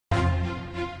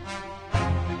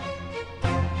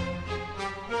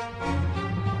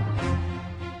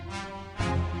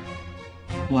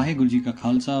Waheguru Ji Ka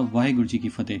Khalsa, Waheguru Ji Ki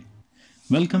Fateh.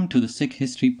 Welcome to the Sikh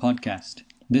History Podcast.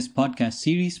 This podcast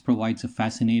series provides a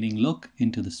fascinating look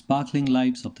into the sparkling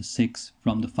lives of the Sikhs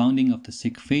from the founding of the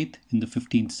Sikh faith in the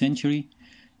 15th century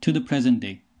to the present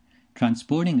day,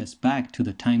 transporting us back to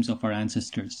the times of our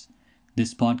ancestors.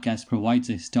 This podcast provides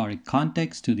a historic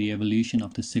context to the evolution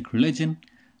of the Sikh religion,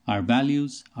 our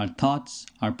values, our thoughts,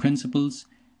 our principles,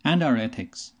 and our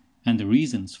ethics, and the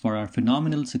reasons for our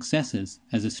phenomenal successes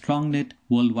as a strong-knit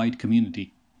worldwide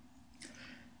community.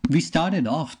 We started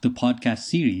off the podcast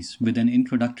series with an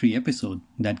introductory episode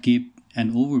that gave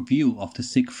an overview of the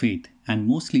Sikh faith and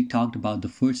mostly talked about the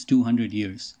first 200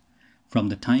 years, from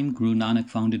the time Guru Nanak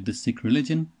founded the Sikh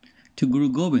religion to Guru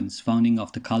Gobind's founding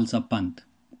of the Khalsa Panth.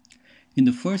 In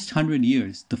the first 100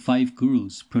 years, the 5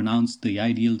 Gurus pronounced the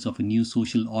ideals of a new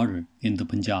social order in the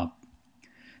Punjab.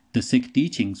 The Sikh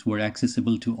teachings were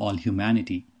accessible to all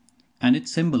humanity, and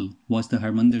its symbol was the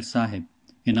Harmandir Sahib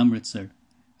in Amritsar,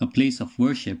 a place of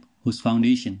worship whose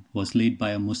foundation was laid by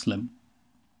a Muslim.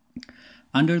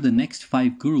 Under the next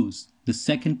 5 Gurus, the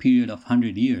second period of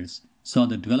 100 years saw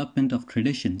the development of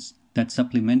traditions that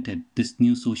supplemented this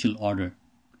new social order.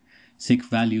 Sikh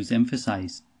values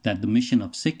emphasized that the mission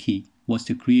of Sikhi was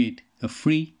to create a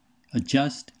free, a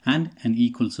just, and an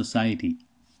equal society.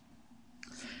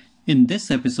 In this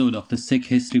episode of the Sikh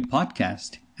History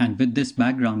Podcast, and with this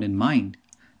background in mind,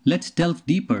 let's delve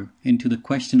deeper into the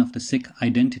question of the Sikh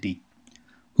identity.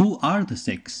 Who are the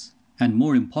Sikhs? And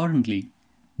more importantly,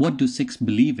 what do Sikhs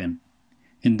believe in?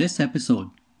 In this episode,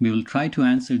 we will try to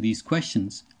answer these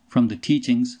questions from the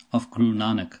teachings of Guru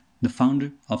Nanak, the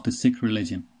founder of the Sikh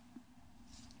religion.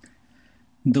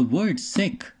 The word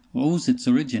Sikh owes its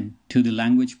origin to the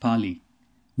language Pali,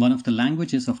 one of the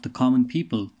languages of the common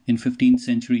people in 15th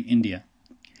century India,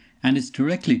 and is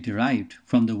directly derived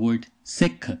from the word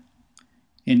Sikh.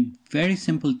 In very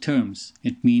simple terms,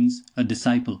 it means a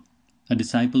disciple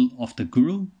of the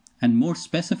Guru, and more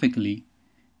specifically,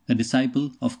 a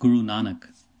disciple of Guru Nanak.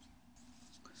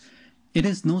 It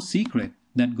is no secret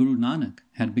that Guru Nanak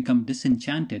had become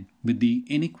disenchanted with the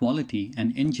inequality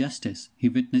and injustice he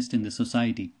witnessed in the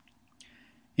society.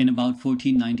 In about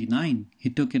 1499, he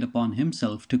took it upon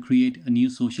himself to create a new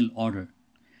social order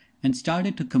and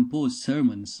started to compose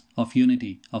sermons of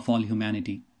unity of all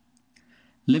humanity.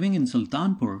 Living in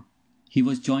Sultanpur, he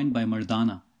was joined by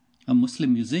Mardana, a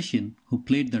Muslim musician who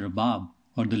played the rabab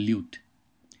or the lute.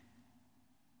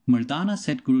 Mardana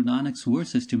set Guru Nanak's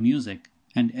verses to music,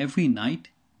 and every night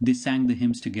they sang the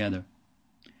hymns together.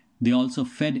 They also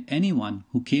fed anyone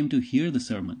who came to hear the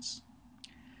sermons.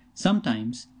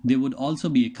 Sometimes they would also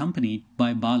be accompanied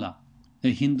by Bala, a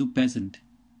Hindu peasant,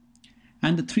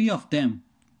 and the 3 of them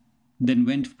then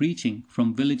went preaching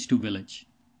from village to village.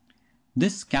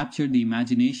 This captured the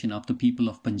imagination of the people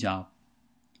of Punjab.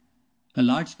 A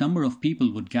large number of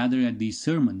people would gather at these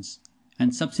sermons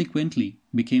and subsequently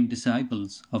became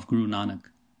disciples of Guru Nanak.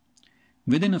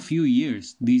 Within a few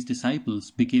years, these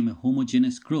disciples became a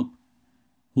homogeneous group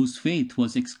whose faith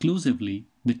was exclusively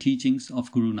the teachings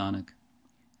of Guru Nanak.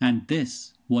 And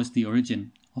this was the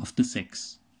origin of the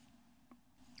Sikhs.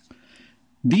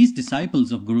 These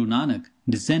disciples of Guru Nanak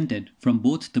descended from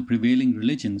both the prevailing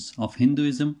religions of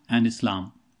Hinduism and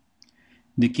Islam.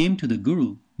 They came to the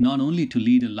Guru not only to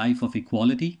lead a life of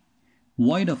equality,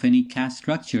 void of any caste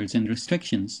structures and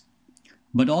restrictions,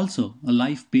 but also a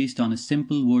life based on a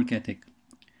simple work ethic.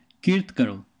 Kirt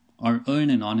karo, or earn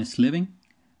an honest living,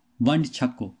 Vand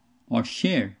chakko, or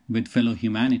share with fellow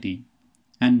humanity,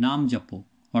 and Nam japo,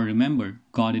 or remember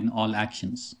God in all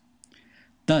actions.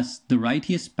 Thus, the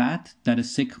righteous path that a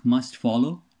Sikh must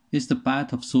follow is the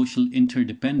path of social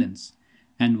interdependence,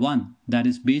 and one that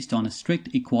is based on a strict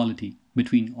equality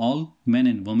between all men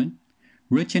and women,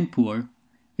 rich and poor,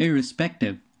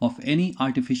 irrespective of any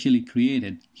artificially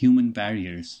created human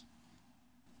barriers.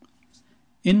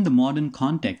 In the modern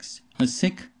context, a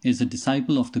Sikh is a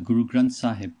disciple of the Guru Granth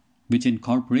Sahib, which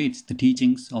incorporates the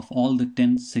teachings of all the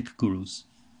 10 Sikh Gurus.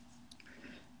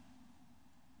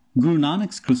 Guru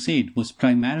Nanak's crusade was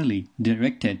primarily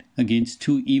directed against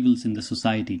 2 evils in the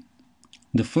society.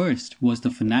 The first was the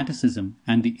fanaticism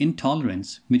and the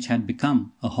intolerance which had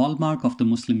become a hallmark of the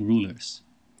Muslim rulers.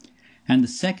 And the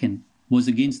second was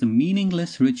against the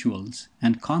meaningless rituals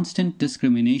and constant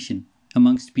discrimination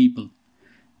amongst people,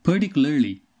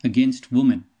 particularly against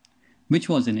women, which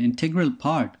was an integral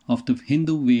part of the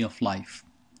Hindu way of life.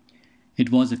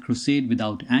 It was a crusade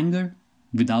without anger,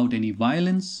 without any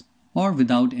violence, or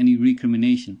without any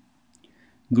recrimination.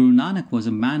 Guru Nanak was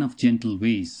a man of gentle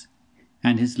ways,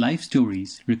 and his life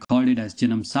stories, recorded as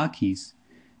Janam Sakhis,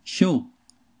 show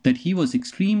that he was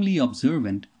extremely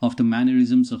observant of the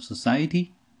mannerisms of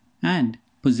society and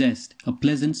possessed a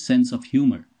pleasant sense of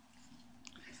humor.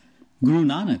 Guru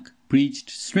Nanak preached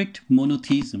strict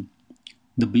monotheism,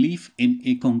 the belief in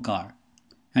Ekankar,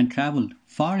 and travelled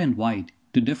far and wide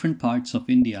to different parts of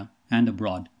India and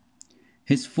abroad.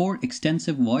 His 4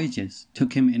 extensive voyages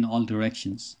took him in all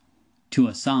directions: to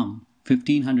Assam,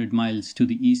 1500 miles to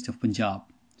the east of Punjab,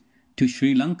 to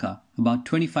Sri Lanka, about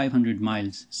 2500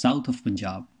 miles south of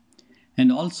Punjab,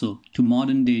 and also to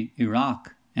modern-day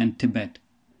Iraq and Tibet,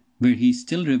 where he is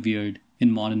still revered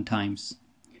in modern times.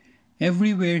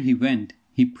 Everywhere he went,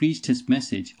 he preached his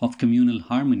message of communal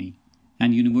harmony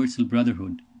and universal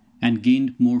brotherhood, and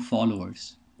gained more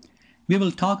followers. We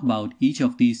will talk about each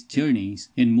of these journeys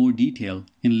in more detail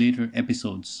in later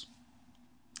episodes.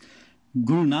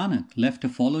 Guru Nanak left a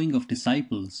following of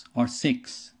disciples or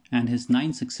Sikhs, and his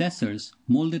 9 successors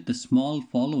molded the small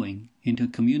following into a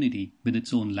community with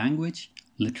its own language,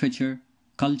 literature,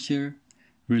 culture,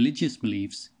 religious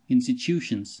beliefs,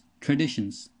 institutions,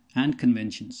 traditions, and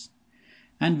conventions.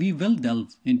 And we will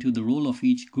delve into the role of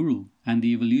each guru and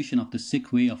the evolution of the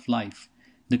Sikh way of life,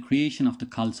 the creation of the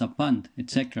Khalsa Panth,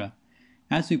 etc.,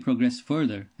 as we progress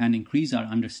further and increase our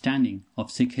understanding of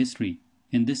Sikh history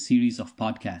in this series of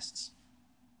podcasts.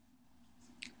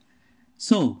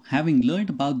 So, having learned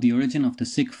about the origin of the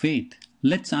Sikh faith,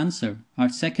 let's answer our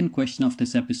second question of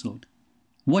this episode.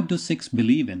 What do Sikhs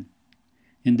believe in?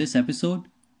 In this episode,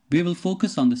 we will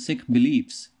focus on the Sikh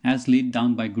beliefs as laid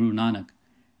down by Guru Nanak,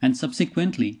 and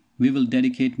subsequently we will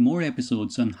dedicate more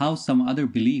episodes on how some other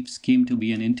beliefs came to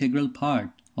be an integral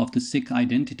part of the Sikh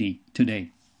identity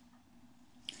today.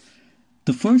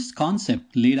 The first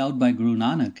concept laid out by Guru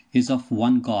Nanak is of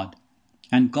one God,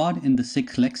 and God in the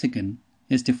Sikh lexicon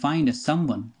is defined as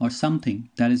someone or something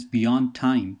that is beyond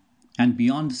time and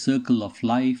beyond the circle of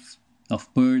life,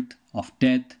 of birth, of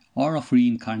death, or of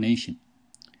reincarnation.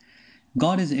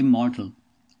 God is immortal,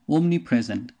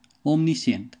 omnipresent,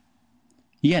 omniscient.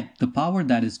 Yet the power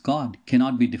that is God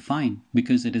cannot be defined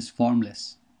because it is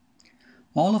formless.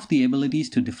 All of the abilities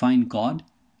to define God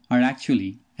are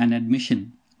actually an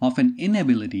admission of an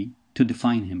inability to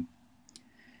define Him.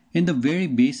 In the very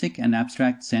basic and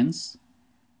abstract sense,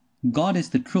 God is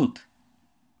the truth.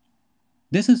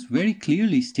 This is very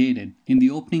clearly stated in the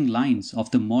opening lines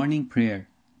of the morning prayer,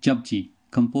 Japji,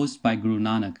 composed by Guru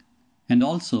Nanak, and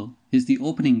also is the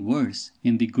opening verse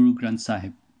in the Guru Granth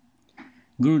Sahib.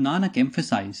 Guru Nanak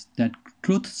emphasized that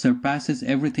truth surpasses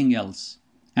everything else,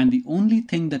 and the only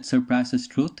thing that surpasses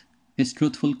truth is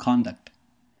truthful conduct.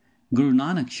 Guru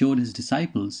Nanak showed his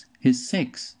disciples, his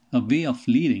Sikhs, a way of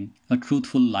leading a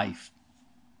truthful life.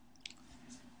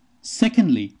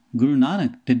 Secondly, Guru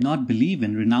Nanak did not believe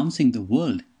in renouncing the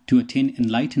world to attain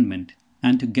enlightenment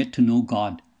and to get to know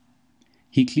God.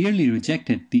 He clearly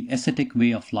rejected the ascetic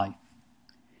way of life.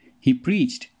 He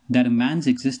preached that a man's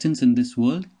existence in this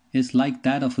world is like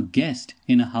that of a guest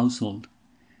in a household.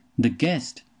 The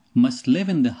guest must live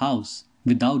in the house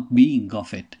without being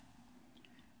of it.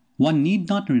 One need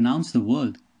not renounce the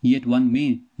world, yet one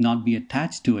may not be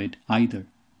attached to it either.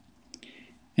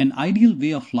 An ideal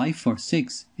way of life for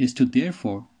Sikhs is to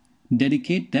therefore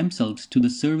dedicate themselves to the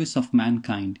service of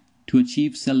mankind to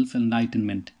achieve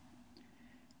self-enlightenment.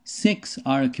 Sikhs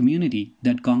are a community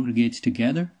that congregates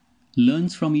together,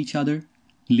 learns from each other,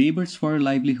 labors for a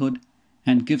livelihood,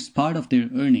 and gives part of their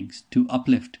earnings to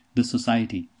uplift the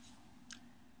society.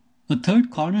 A third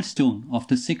cornerstone of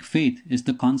the Sikh faith is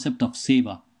the concept of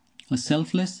seva, a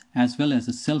selfless as well as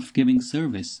a self-giving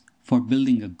service for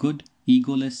building a good,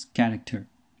 egoless character.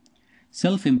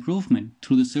 Self-improvement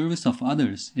through the service of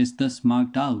others is thus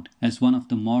marked out as one of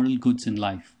the moral goods in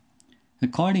life.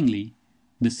 Accordingly,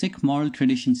 the Sikh moral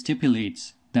tradition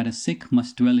stipulates that a Sikh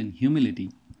must dwell in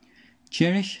humility,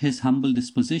 cherish his humble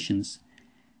dispositions,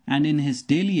 and in his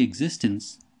daily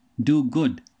existence do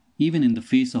good even in the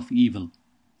face of evil.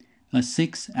 A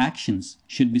Sikh's actions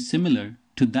should be similar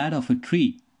to that of a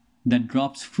tree that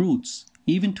drops fruits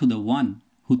even to the one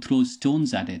who throws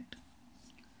stones at it.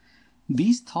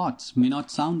 These thoughts may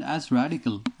not sound as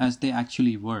radical as they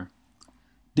actually were.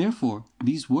 Therefore,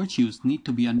 these virtues need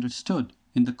to be understood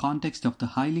in the context of the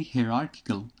highly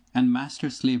hierarchical and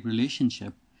master-slave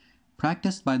relationship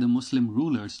practiced by the Muslim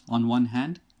rulers on one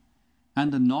hand,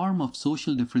 and the norm of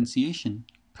social differentiation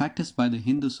practiced by the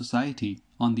Hindu society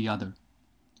on the other.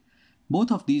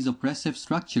 Both of these oppressive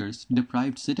structures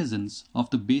deprived citizens of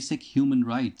the basic human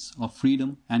rights of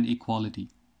freedom and equality.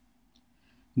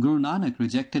 Guru Nanak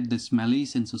rejected this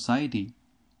malaise in society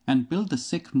and built the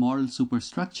Sikh moral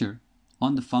superstructure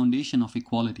on the foundation of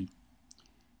equality.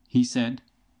 He said,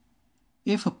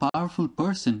 "If a powerful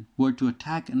person were to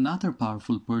attack another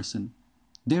powerful person,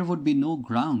 there would be no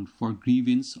ground for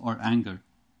grievance or anger.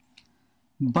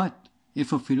 But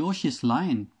if a ferocious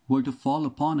lion were to fall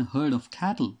upon a herd of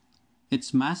cattle,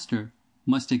 its master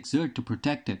must exert to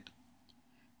protect it.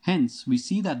 Hence, we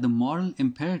see that the moral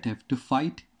imperative to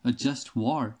fight a just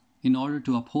war in order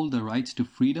to uphold the rights to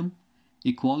freedom,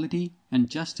 equality, and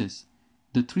justice,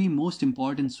 the three most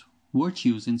important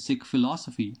virtues in Sikh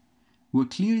philosophy, were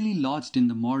clearly lodged in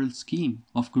the moral scheme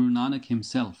of Guru Nanak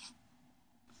himself.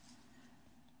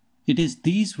 It is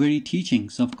these very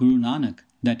teachings of Guru Nanak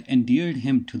that endeared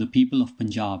him to the people of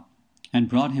Punjab and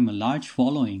brought him a large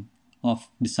following of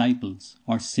disciples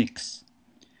or Sikhs.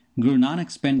 Guru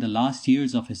Nanak spent the last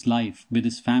years of his life with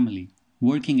his family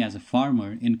working as a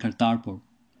farmer in Kartarpur,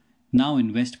 now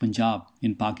in West Punjab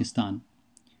in Pakistan.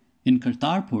 In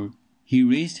Kartarpur, he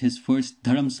raised his first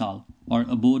dharamsal or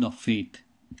abode of faith.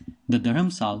 The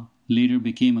dharamsal later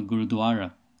became a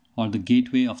Gurudwara or the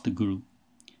gateway of the Guru.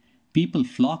 People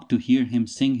flocked to hear him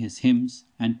sing his hymns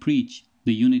and preach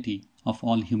the unity of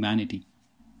all humanity.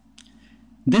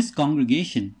 This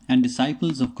congregation and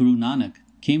disciples of Guru Nanak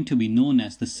came to be known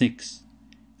as the Sikhs,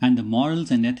 and the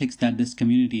morals and ethics that this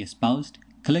community espoused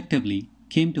collectively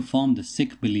came to form the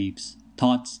Sikh beliefs,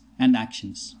 thoughts, and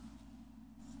actions.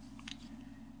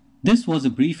 This was a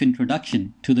brief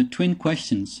introduction to the twin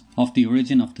questions of the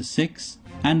origin of the Sikhs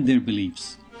and their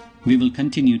beliefs. We will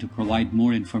continue to provide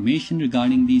more information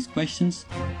regarding these questions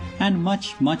and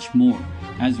much more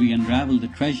as we unravel the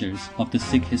treasures of the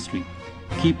Sikh history.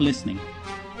 Keep listening.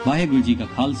 Vaheguru Ji Ka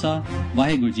Khalsa,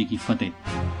 Vaheguru Ji Ki Fateh.